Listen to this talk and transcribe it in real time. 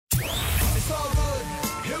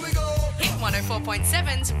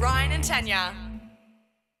104.7's Ryan and Tanya.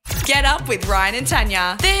 Get up with Ryan and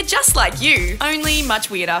Tanya. They're just like you, only much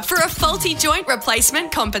weirder. For a faulty joint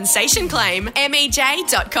replacement compensation claim,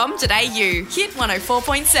 mej.com.au. Hit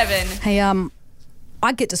 104.7. Hey,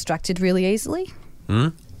 I get distracted really easily.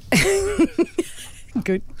 Good.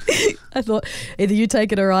 I thought either you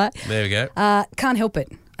take it or I. There we go. Can't help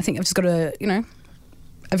it. I think I've just got a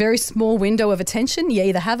very small window of attention. You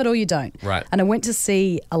either have it or you don't. Right. And I went to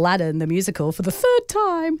see Aladdin, the musical, for the third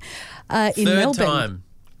time in Melbourne. Third time?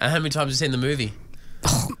 And how many times have you seen the movie?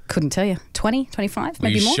 Oh, couldn't tell you. 20, 25, Were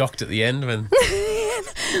maybe you more. shocked at the end when...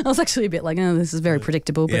 I was actually a bit like, oh, this is very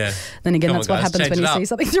predictable. But then again, Come that's on, what guys, happens change when it you up. see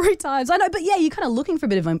something 3 times. I know, but yeah, you're kind of looking for a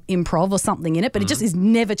bit of an improv or something in it, but it just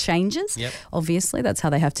never changes. Yep. Obviously, that's how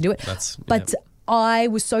they have to do it. But I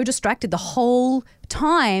was so distracted the whole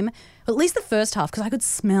time, at least the first half, because I could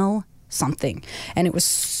smell something. And it was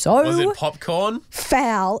so... Was it popcorn?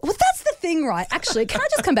 Foul. Well, that's the thing, right? Actually, can I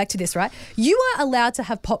just come back to this, right? You are allowed to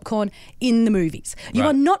have popcorn in the movies. You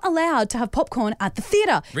are not allowed to have popcorn at the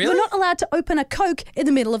theatre. Really? You're not allowed to open a Coke in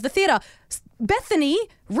the middle of the theatre. Bethany,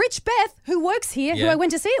 Rich Beth, who works here, who I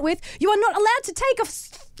went to see it with, you are not allowed to take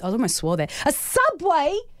I almost swore there, a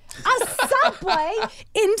subway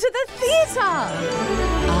into the theatre.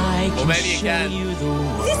 Or maybe you can.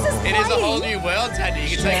 This is It is a playing. whole new world, Tanya.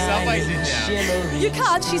 You can take subways in now. You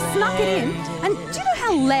can't. She snuck it in. And do you know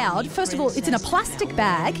how loud? First of all, it's in a plastic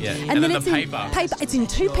bag. Yeah. And then the it's paper. in paper. It's in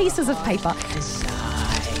 2 pieces of paper.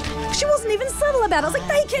 She wasn't even subtle about it. I was like,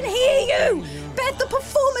 they can hear you. Beth, the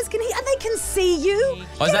performers can hear and they can see you.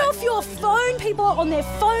 Get off your phone. People are on their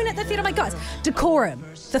phone at the theatre. My guys, decorum.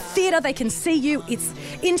 The theatre, they can see you. It's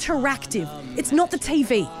interactive. It's not the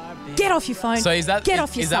TV. Get off your phone. So is that Get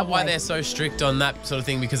off your is that why subway. they're so strict on that sort of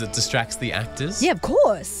thing, because it distracts the actors? Yeah, of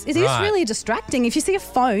course. It is Right. really distracting. If you see a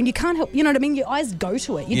phone, you can't help, you know what I mean? Your eyes go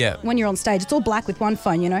to it. When you're on stage, it's all black with one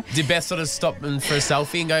phone, you know? Did Beth sort of stop for a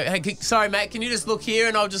selfie and go, hey, sorry, mate, can you just look here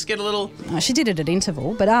and I'll just get a little... She did it at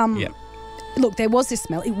interval, but look, there was this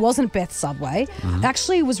smell. It wasn't Beth's subway. I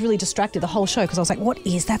actually was really distracted the whole show because I was like, what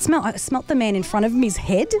is that smell? I smelt the man in front of me's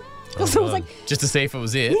head. So I was like, just to see if it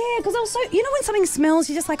was it? yeah, because I was so, you know when something smells,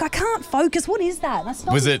 you're just like, I can't focus. What is that? And I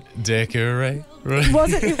smelled Was it decorate? Right.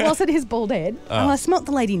 It wasn't his bald head. And I smelt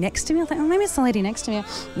the lady next to me. I thought, oh, maybe it's the lady next to me.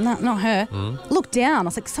 No, not her. Looked down. I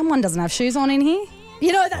was like, someone doesn't have shoes on in here.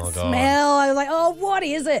 You know, that smell. I was like, oh, what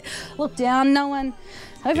is it? Looked down. No one.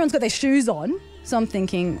 Everyone's got their shoes on. So I'm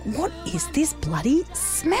thinking, what is this bloody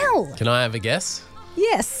smell? Can I have a guess?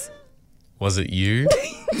 Yes. Was it you?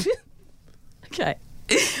 Okay.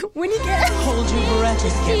 When you get Hold your breath,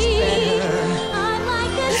 it gets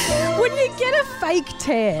better. when you get a fake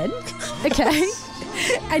tan, okay,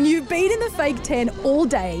 and you've been in the fake tan all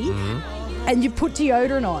day, and you put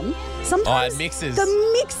deodorant on, sometimes it mixes. the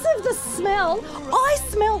mix of the smell. I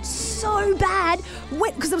smelled so bad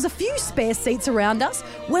because there was a few spare seats around us.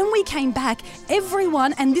 When we came back,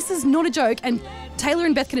 everyone, and this is not a joke, and Taylor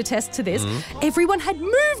and Beth can attest to this, everyone had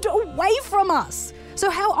moved away from us. So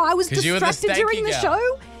how I was 'Cause you were the distracted during the stanky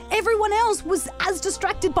show, everyone else was as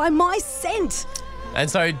distracted by my scent. And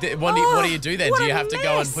so what do you do then? what Do you a have to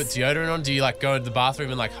go and mess. put deodorant on? Do you like go to the bathroom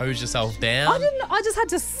and like hose yourself down? I didn't. I just had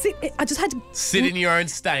to sit. I just had to Sit in your own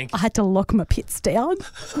stank. I had to lock my pits down,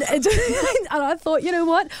 and I thought, you know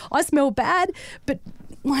what? I smell bad, but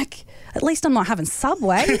like at least I'm not having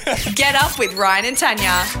Subway. Get up with Ryan and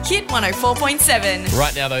Tanya. Hit 104.7.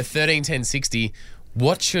 Right now though, 131060.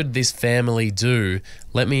 What should this family do?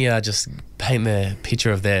 Let me just paint the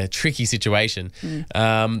picture of their tricky situation.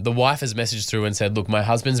 The wife has messaged through and said, look, my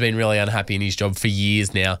husband's been really unhappy in his job for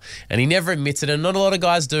years now, and he never admits it, and not a lot of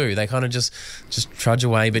guys do. They kind of just trudge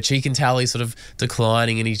away, but she can tell he's sort of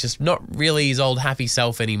declining and he's just not really his old happy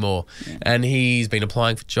self anymore. And he's been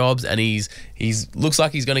applying for jobs, and he's looks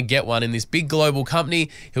like he's going to get one in this big global company.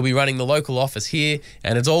 He'll be running the local office here,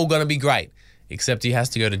 and it's all going to be great. Except he has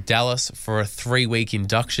to go to Dallas for a 3-week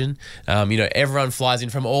induction. Everyone flies in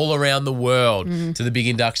from all around the world to the big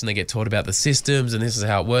induction. They get taught about the systems and this is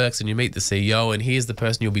how it works, and you meet the CEO and here's the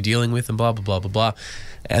person you'll be dealing with and blah, blah, blah, blah, blah.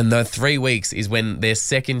 And the 3 weeks is when their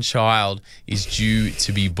second child is due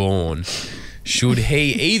to be born. Should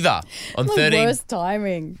he either on The worst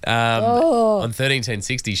timing. on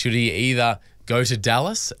 131060, should he either go to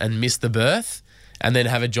Dallas and miss the birth and then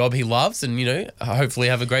have a job he loves and, hopefully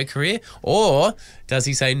have a great career? Or does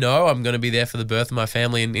he say, no, I'm going to be there for the birth of my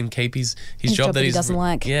family and keep his job that he doesn't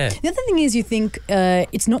like. Yeah. The other thing is you think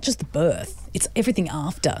it's not just the birth, it's everything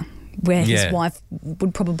after where his wife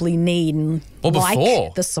would probably need and Or like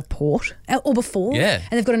before. the support. Or before. Yeah.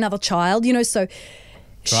 And they've got another child, so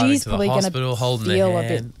Driving she's to the probably going hospital, to holding their feel a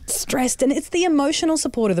hand. bit stressed. And it's the emotional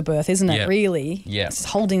support of the birth, isn't it, Yeah. really? Yeah. It's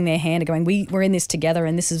holding their hand and going, we're in this together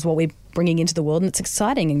and this is what we're bringing into the world. And it's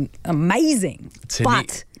exciting and amazing.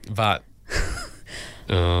 But,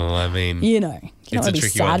 I mean, you know, you It's don't a want to be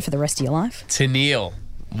tricky sad one. for the rest of your life. Tennille,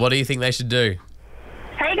 what do you think they should do?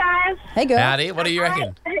 Hey guys. Hey, girl. Howdy, what do you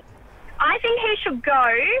reckon? I think he should go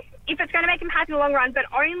if it's going to make him happy in the long run, but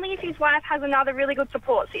only if his wife has another really good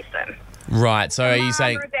support system. Right, so are you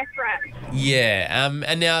saying... Or a best friend. Yeah,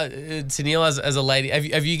 and now, Tennille, as a lady,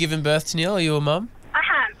 have you given birth, Tennille? Are you a mum?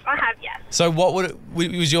 I have, yes. So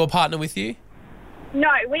was your partner with you? No,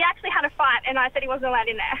 we actually had a fight and I said he wasn't allowed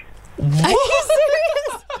in there. Are you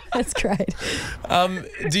serious? That's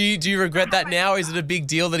great. Do you regret that now? Or is it a big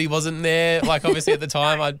deal that he wasn't there? Like, obviously at the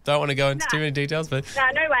time, I don't want to go into too many details, but...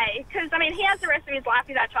 No way. Because, I mean, he has the rest of his life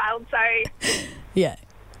with that child, so... Yeah.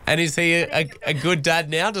 And is he a good dad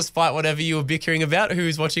now, despite whatever you were bickering about?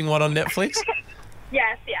 Who's watching what on Netflix?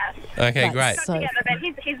 Yes. Okay, That's great. so- Together, but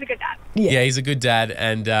he's a good dad. Yeah, he's a good dad,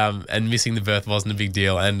 and missing the birth wasn't a big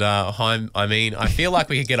deal. And I feel like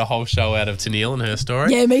we could get a whole show out of Tennille and her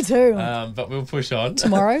story. Yeah, me too. But we'll push on.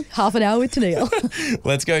 Tomorrow, half an hour with Tennille.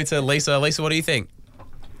 Let's go to Lisa. Lisa, what do you think?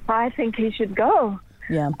 I think he should go.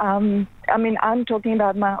 Yeah. I mean, I'm talking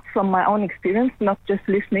about from my own experience, not just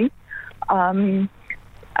listening.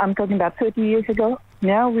 I'm talking about 30 years ago.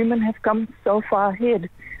 Now women have come so far ahead.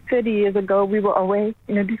 30 years ago, we were away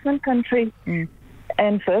in a different country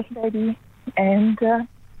and first baby, and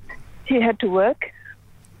he had to work.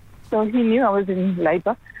 So he knew I was in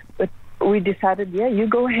labor, but we decided, you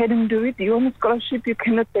go ahead and do it. You're on a scholarship, you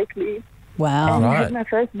cannot take leave. Wow. And I Right. had my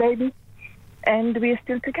first baby, and we are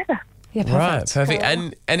still together. Yeah, perfect. Right, perfect.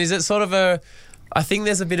 And is it sort of I think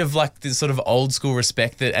there's a bit of like this sort of old school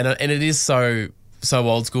respect that, and it is so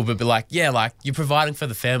old school, but like you're providing for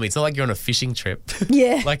the family. It's not like you're on a fishing trip.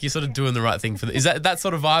 Yeah. Like you're sort of doing the right thing for is that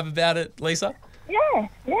sort of vibe about it, Lisa? Yeah,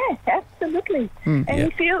 absolutely. And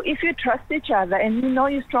if you trust each other and you know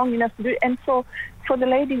you're strong enough to do it, and for the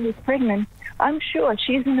lady who's pregnant, I'm sure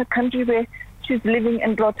she's in a country where she's living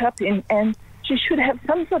and brought up in, and she should have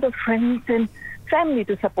some sort of friends and family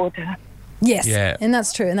to support her. Yes. Yeah. And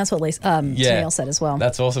that's true. And that's what Lisa, Tennille said as well.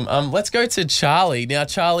 That's awesome. Let's go to Charlie. Now,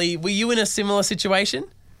 Charlie, were you in a similar situation?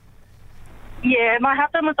 Yeah, my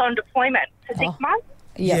husband was on deployment for 6 months.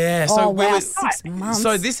 Yeah, so oh, we wow, were- 6 months.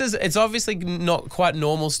 So it's obviously not quite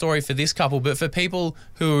normal story for this couple, but for people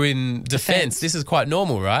who are in defence, this is quite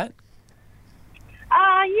normal, right?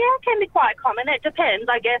 Yeah, it can be quite common. It depends.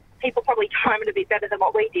 I guess people probably time it a bit better than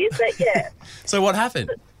what we did, but yeah. So what happened?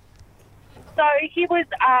 So he was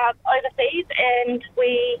overseas and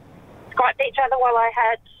we Skyped each other while I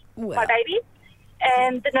had my baby.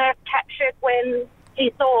 And the nurse captured when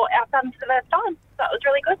he saw our son for the first time. So it was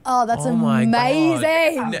really good. Oh, that's my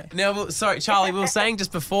amazing. God. Now, sorry, Charlie, we were saying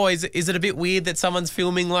just before, is it a bit weird that someone's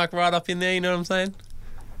filming like right up in there, you know what I'm saying?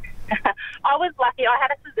 I was lucky. I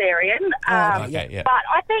had a cesarean. Okay, yeah.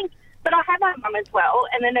 But I had my mum as well,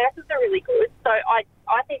 and the nurses are really good. So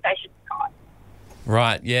I think they should Skype.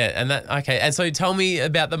 Right, yeah, and so tell me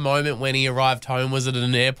about the moment when he arrived home. Was it at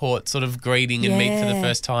an airport sort of greeting and meet for the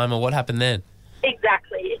first time, or what happened then?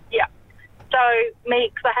 Exactly, yeah. So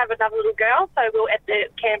because I have another little girl, so we were at the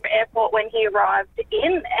Canberra airport when he arrived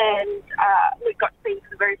in, and we got to see him for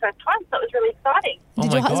the very first time, so it was really exciting.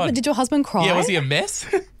 Did your husband cry? Yeah, was he a mess?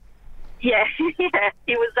 Yeah,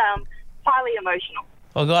 he was highly emotional.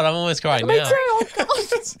 Oh God, I'm almost crying Me now. too. Oh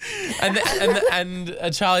God.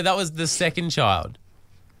 and Charlie, that was the second child.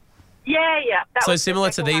 Yeah. That So was the similar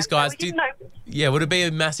to second these one. guys, So we didn't know. yeah, would it be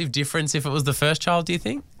a massive difference if it was the first child, do you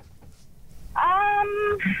think?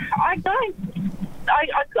 I don't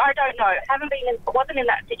know. Wasn't in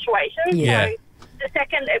that situation. Yeah. So the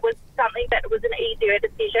second, it was something that was an easier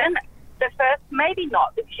decision. The first, maybe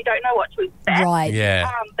not, because you don't know what to expect. Right. Yeah.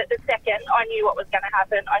 But the second, I knew what was going to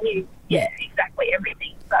happen. I knew, exactly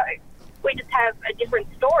everything. So we just have a different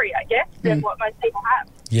story, I guess, than what most people have.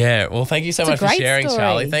 Yeah, well, thank you so much a for great sharing, story.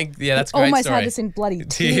 Charlie. That's a great Almost story. had this in bloody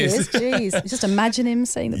tears. Jeez. Just imagine him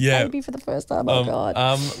seeing the baby for the first time. Oh, God.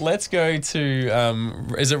 Let's go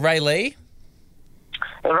to, is it Ray Lee?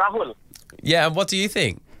 Rahul, Yeah, and what do you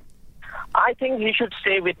think? I think he should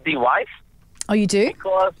stay with the wife Oh, you do?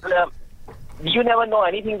 because you never know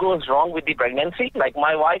anything goes wrong with the pregnancy. Like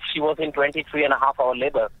my wife, she was in 23.5-hour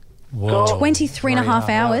labor. Whoa. 23 and a half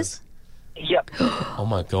hours? Yeah. Oh,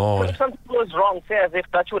 my So God. if something goes wrong, say as if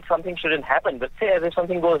touchwood something shouldn't happen, but say as if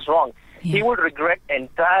something goes wrong, he would regret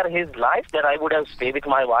entire his life that I would have stayed with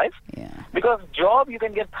my wife. Yeah. Because job, you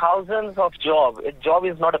can get thousands of job. A job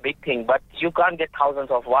is not a big thing, but you can't get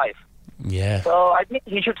thousands of wife. Yeah. So I think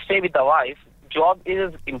he should stay with the wife. job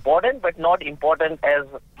is important, but not important as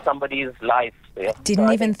somebody's life. Yeah.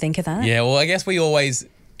 Didn't even think of that. Yeah, well, I guess we always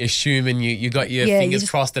assume and you got your fingers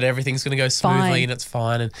crossed that everything's going to go smoothly and it's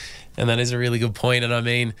fine. And that is a really good point. And I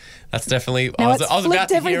mean, that's definitely... Now I was about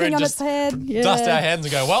to hear and on just its head. Yeah. dust our hands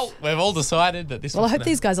and go, well, we've all decided that this Well, I hope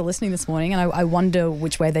these guys are listening this morning, and I wonder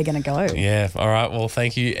which way they're going to go. Yeah. All right. Well,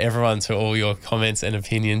 thank you, everyone, to all your comments and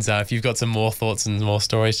opinions. If you've got some more thoughts and more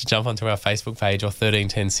stories, to jump onto our Facebook page or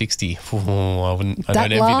 131060. I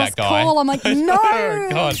don't envy that guy. Call, I'm like, no. Oh,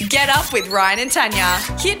 God. Get up with Ryan and Tanya.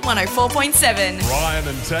 Hit 104.7. Ryan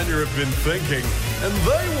and Tanya have been thinking, and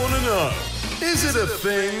they want to know, is it a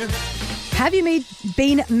thing? Have you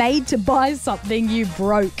been made to buy something you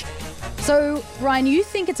broke? So, Ryan, you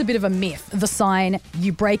think it's a bit of a myth, the sign,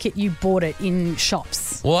 you break it, you bought it in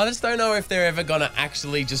shops? Well, I just don't know if they're ever going to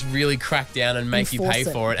actually just really crack down and make you pay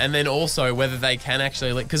for it. And then also whether they can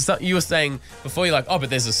actually, because you were saying before, you're like, oh,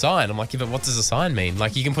 but there's a sign. I'm like, yeah, but what does a sign mean?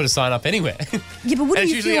 Like, you can put a sign up anywhere. Yeah, but wouldn't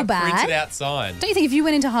you usually feel a bad? printed out sign. Don't you think if you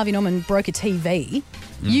went into Harvey Norman and broke a TV,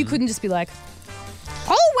 you couldn't just be like,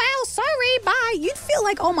 oh, wow, sorry, bye. You'd feel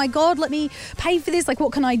like, oh, my God, let me pay for this. Like,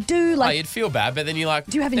 what can I do? Like, you'd feel bad, but then you're like...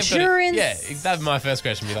 do you have they've insurance? That's my first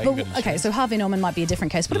question. Be like, But, you've got insurance. okay, so Harvey Norman might be a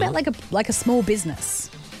different case. What about like a small business?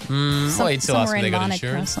 Well, you'd still ask somewhere if they in got Larnaca or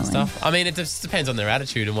insurance and something. stuff. I mean, it just depends on their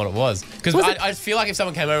attitude and what it was. Because Was it- I feel like if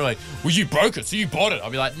someone came over and like, well, you broke it, so you bought it.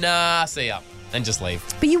 I'd be like, nah, see ya. And just leave.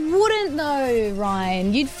 But you wouldn't know,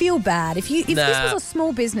 Ryan. You'd feel bad. If this Nah. was a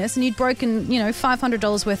small business and you'd broken,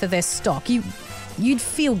 $500 worth of their stock, you'd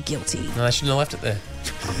feel guilty. No, they shouldn't have left it there.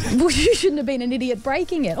 Well, you shouldn't have been an idiot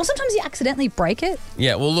breaking it. Or sometimes you accidentally break it.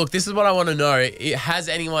 Yeah, well, look, this is what I want to know. Has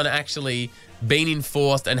anyone actually been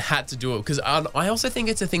enforced and had to do it? Because I also think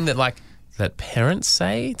it's a thing that parents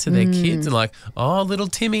say to their kids and like, oh, little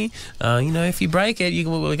Timmy, if you break it,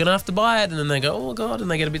 we're going to have to buy it. And then they go, oh, God, and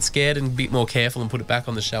they get a bit scared and a bit more careful and put it back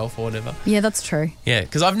on the shelf or whatever. Yeah, that's true. Yeah,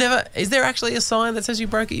 because is there actually a sign that says you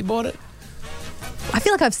broke it, you bought it? I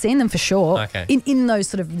feel like I've seen them for sure. Okay. In those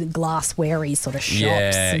sort of glassware-y sort of shops.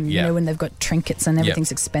 Yeah, and, yeah. when they've got trinkets and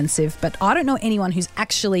everything's expensive. But I don't know anyone who's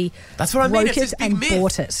actually That's what I mean. broke It's this it big and myth.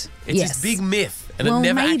 bought it. It's Yes. this big myth, and Well, it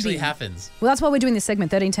never maybe. actually happens. Well, that's why we're doing this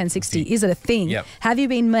segment, 131060. Is it a thing? Yep. Have you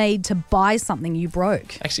been made to buy something you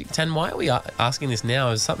broke? Actually, Tan, why are we asking this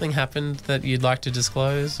now? Has something happened that you'd like to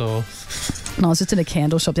disclose, or? No, I was just in a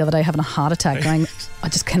candle shop the other day having a heart attack going, I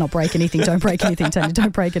just cannot break anything. Don't break anything, Tanya.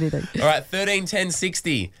 Don't break anything. All right,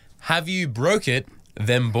 131060. Have you broke it,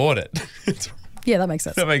 then bought it? Yeah, that makes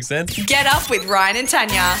sense. That makes sense. Get up with Ryan and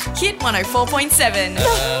Tanya. Hit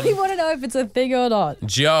 104.7. We want to know if it's a thing or not.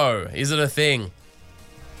 Joe, is it a thing?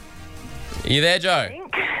 Are you there, Joe?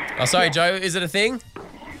 Oh, sorry, Joe, is it a thing?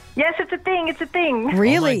 Yes, it's a thing. It's a thing.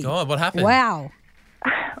 Really? Oh, my God, what happened? Wow.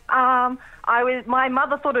 My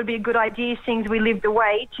mother thought it would be a good idea, since we lived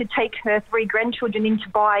away, to take her 3 grandchildren in to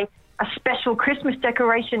buy a special Christmas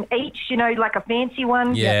decoration each, like a fancy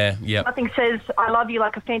one. Yeah, yep. Nothing says I love you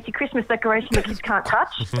like a fancy Christmas decoration the kids can't touch.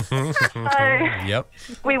 So Yep.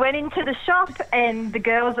 we went into the shop, and the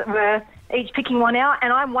girls were each picking one out,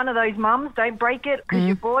 and I'm one of those mums, don't break it because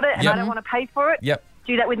you bought it and Yep. I don't want to pay for it. Yep.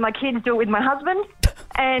 Do that with my kids, do it with my husband.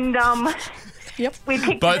 And Yep. we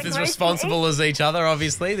picked Both the as decoration responsible as each other,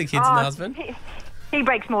 obviously, the kids and the husband. He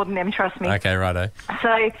breaks more than them, trust me. Okay, righto.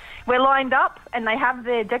 So we're lined up, and they have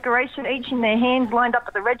their decoration each in their hands lined up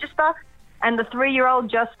at the register, and the 3-year-old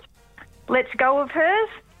just lets go of hers.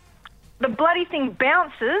 The bloody thing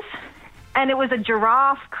bounces, and it was a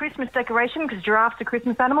giraffe Christmas decoration, because giraffes are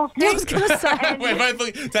Christmas animals. Yeah, I was going to say. We're both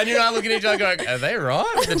looking, Tanya and I look at each other going, are they right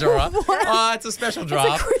with the giraffe? Oh, it's a special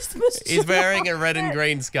giraffe. Christmas He's wearing a red and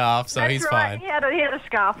green scarf, so That's he's right. fine. He had a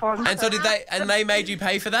scarf on. And so they made you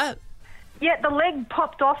pay for that? Yeah, the leg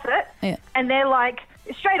popped off it, Yeah. and they're like,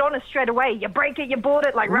 straight on us straight away. You break it, you bought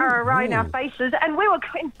it, like rah, rah, rah in our faces. And we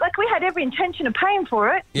had every intention of paying for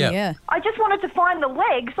it. Yeah. I just wanted to find the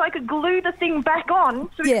leg so I could glue the thing back on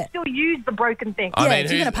so we Yeah. could still use the broken thing. I Yeah, mean,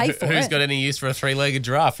 if you're gonna pay for who's it. got any use for a 3-legged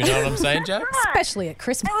giraffe? You know what I'm saying, Joe? Especially at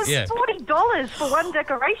Christmas. It was Yeah. $40 for one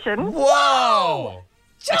decoration. Whoa!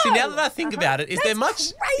 Actually, now that I think about it, is there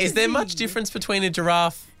That's much difference between a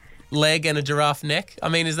giraffe leg and a giraffe neck? I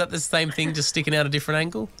mean, is that the same thing, just sticking out a different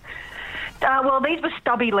angle? Well, these were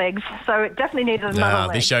stubby legs, so it definitely needed another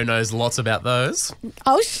leg. This show knows lots about those.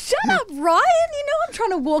 Oh, shut up, Ryan. You know I'm trying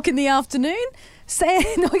to walk in the afternoon.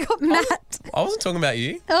 No, we got Matt. I wasn't talking about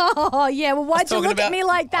you. Oh, yeah. Well, why'd you Talking look at about- me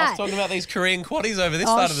like I that? was talking about these Korean quaddies over this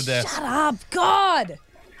Oh, side of the desk. shut up. God.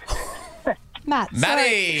 Matt.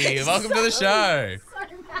 Maddie, welcome to the show.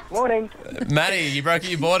 Morning. Maddie, you broke it,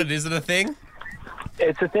 you bought it. Is it a thing?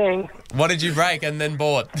 It's a thing. What did you break and then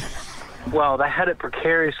bought? Well, they had it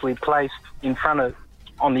precariously placed in front of,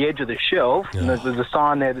 on the edge of the shelf, and there's a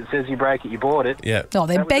sign there that says you break it, you bought it. Yeah. Oh,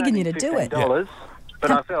 they're That was begging you only to do it. $15,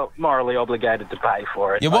 but I felt morally obligated to pay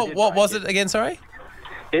for it. Yeah, I did what break was it again, sorry?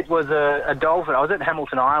 It was a dolphin. I was at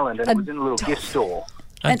Hamilton Island, and it was in a little gift store.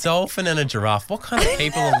 A dolphin and a giraffe. What kind of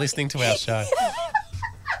people are listening to our show?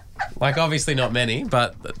 Like, obviously not many,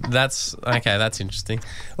 but that's interesting.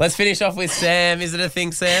 Let's finish off with Sam. Is it a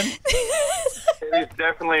thing, Sam? It is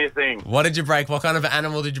definitely a thing. What did you break? What kind of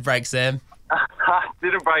animal did you break, Sam? I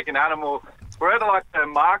didn't break an animal. We're at like a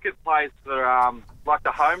marketplace for like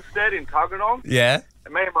the homestead in Tuggeranong. Yeah.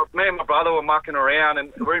 And me and my brother were mucking around,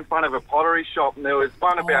 and we're in front of a pottery shop, and there was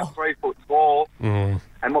one about 3 foot tall. Mm.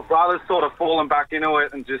 And my brother's sort of fallen back into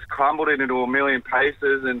it and just crumbled it into a million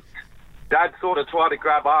pieces. And Dad sort of tried to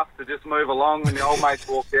grab us to just move along, and the old mate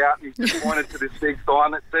walked out, and he just pointed to this big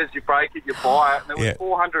sign that says you break it, you buy it. And it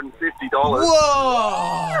was $450.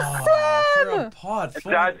 Whoa! For a pod.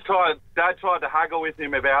 And Dad tried to haggle with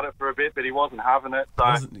him about it for a bit, but he wasn't having it.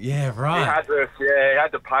 So yeah, right. He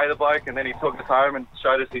had to pay the bloke, and then he took us home and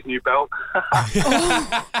showed us his new belt.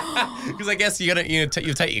 Because I guess you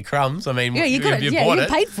take your crumbs. I mean, you got it. you Yeah, bought you it.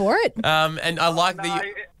 paid for it. And I like that.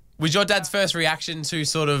 Was your dad's first reaction to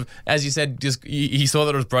sort of, as you said, just he saw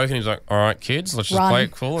that it was broken? He was like, "All right, kids, let's just play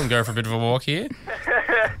it cool and go for a bit of a walk here."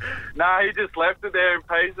 No, he just left it there in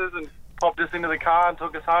pieces and popped us into the car and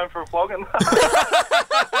took us home for a flogging.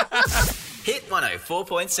 Hit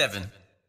 104.7.